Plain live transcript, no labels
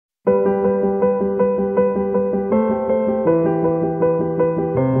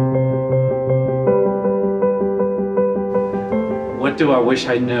do I wish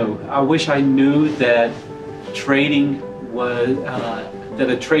I knew? I wish I knew that trading was, that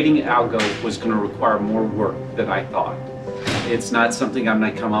a trading algo was going to require more work than I thought. It's not something I'm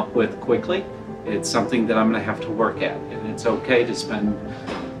going to come up with quickly. It's something that I'm going to have to work at, and it's okay to spend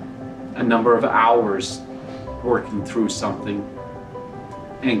a number of hours working through something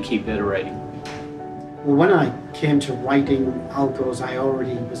and keep iterating. Well, when I came to writing algos, I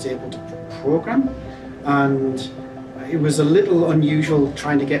already was able to program, and it was a little unusual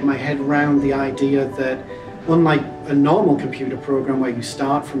trying to get my head around the idea that, unlike a normal computer program where you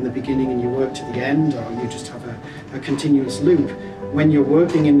start from the beginning and you work to the end, or you just have a continuous loop, when you're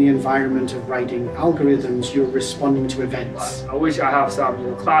working in the environment of writing algorithms, you're responding to events. I wish I have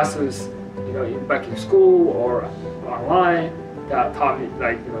some classes, back in school or online that taught me,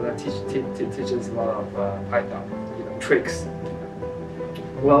 that teaches a lot of Python, tricks.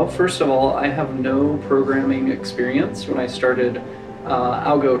 Well, first of all, I have no programming experience when I started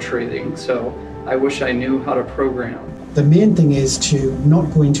AlgoTrading, so I wish I knew how to program. The main thing is to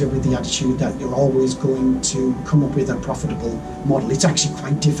not go into it with the attitude that you're always going to come up with a profitable model. It's actually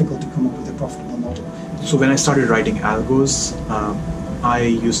quite difficult to come up with a profitable model. So when I started writing algos, I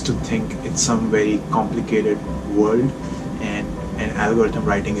used to think it's some very complicated world, and algorithm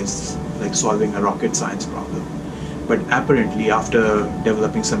writing is like solving a rocket science problem. But apparently after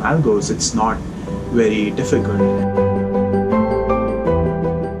developing some algos, it's not very difficult.